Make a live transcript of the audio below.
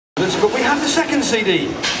But we have the second CD,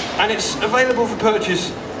 and it's available for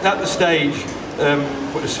purchase at the stage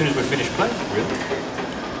as soon as we're finished playing, really.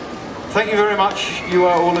 Thank you very much. You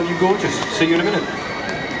are all of you gorgeous. See you in a minute.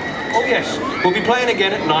 Oh yes, we'll be playing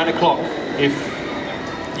again at 9 o'clock. If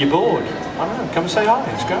you're bored, I don't know, come and say hi.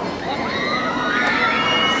 Let's go.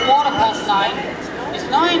 It's 9:15. It's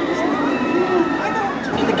 9.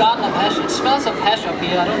 In the garden of hash. It smells of hash up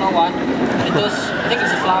here. I don't know why. But it does. I think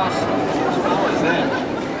it's the flowers. Flowers there.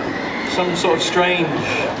 Some sort of strange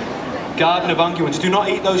garden of unguents. Do not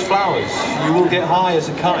eat those flowers. You will get high as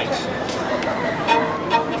a kite.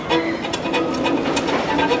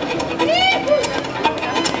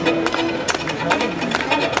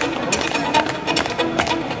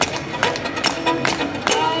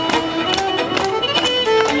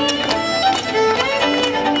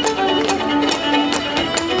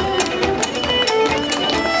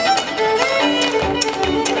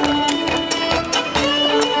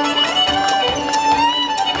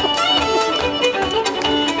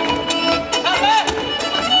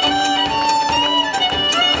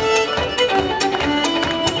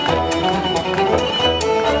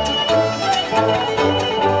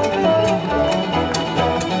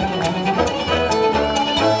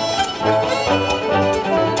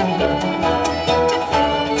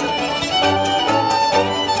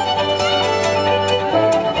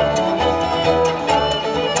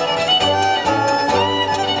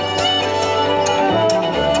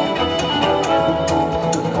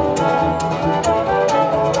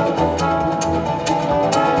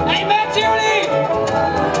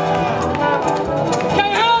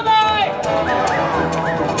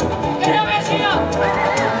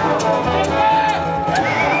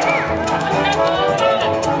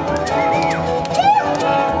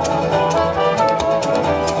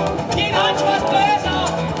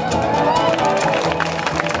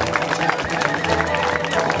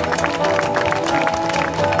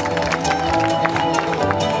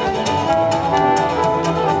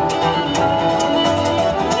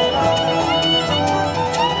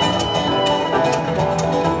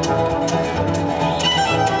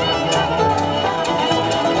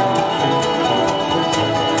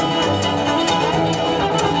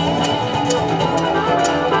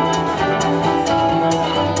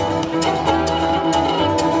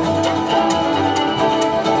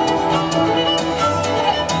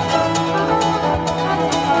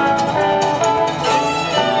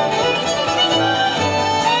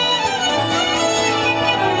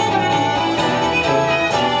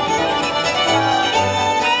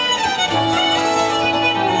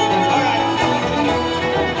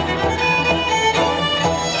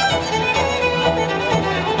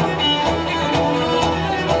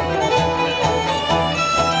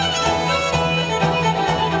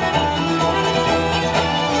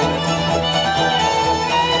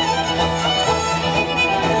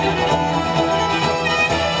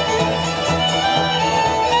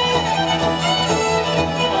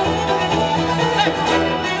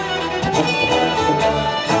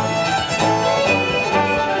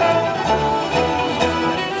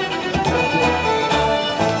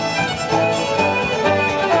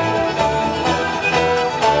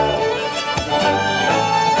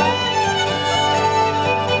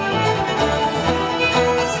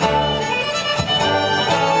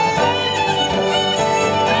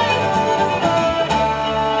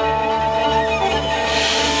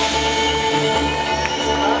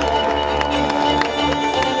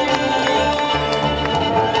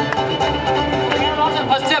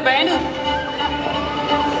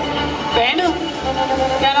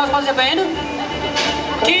 Bandet.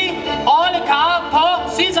 Giv Ole Carr på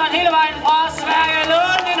Cittern hele vejen fra Sverige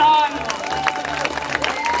Lund en hånd.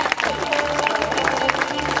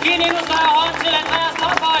 Giv en endnu større hånd til Andreas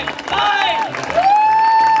Tophøj. Nej!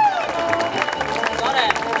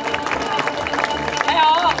 Sådan.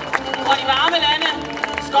 Herovre fra de varme lande,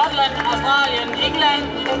 Skotland, Australien, England,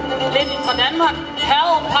 lidt fra Danmark,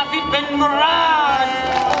 Hal Parfitt Murray.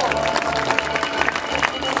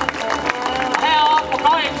 Heroppe på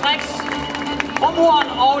Kofoed tricks, trombonen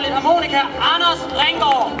og lidt harmonika,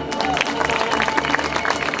 Ringgaard.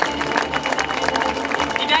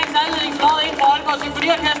 I dagens anledning fløjet ind fra Aalbom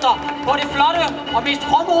Symfoniorkester på det flotte og mest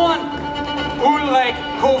trombonen, Ulrik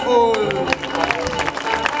Kofoed.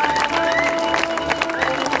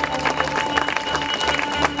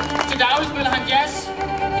 Til daglig spiller han jazz.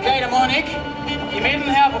 I dag der må han ikke. I midten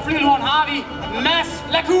her på Flugel har vi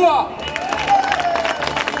Cour.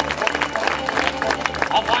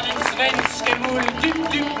 Og fra den svenske mul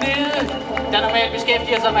dybt nede, der normalt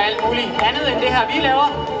beskæftiger sig med alt muligt andet end det her vi laver.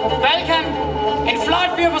 Balkan, en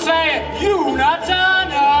flot fyr på Sverige,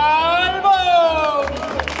 Ahlbom!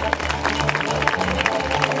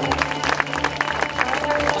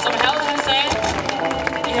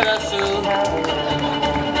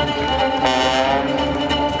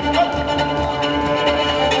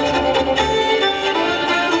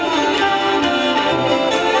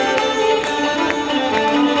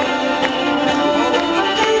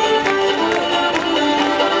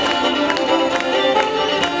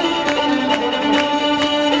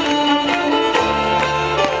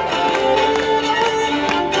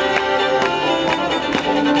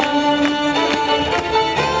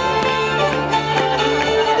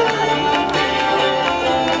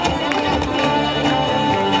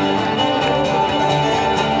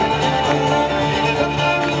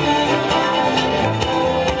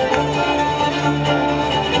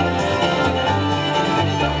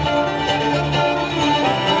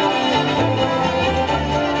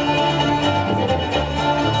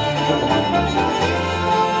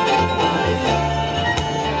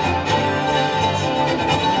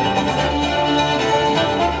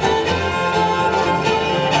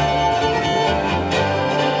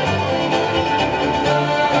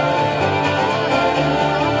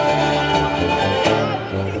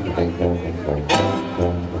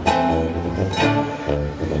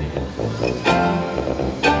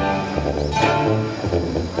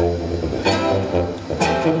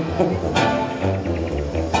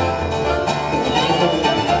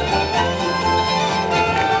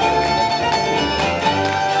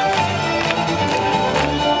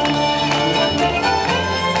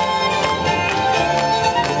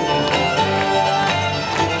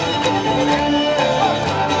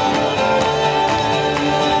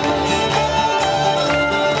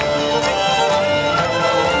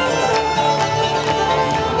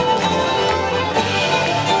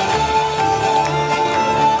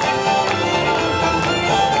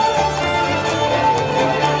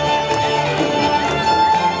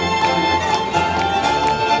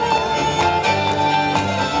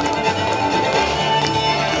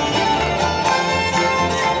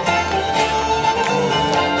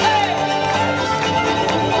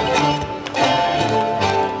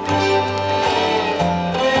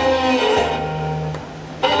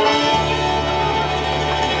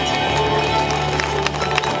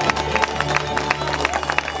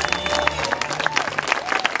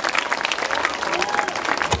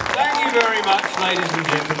 Ladies and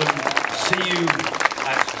gentlemen, see you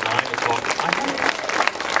at 9 o'clock. I hope.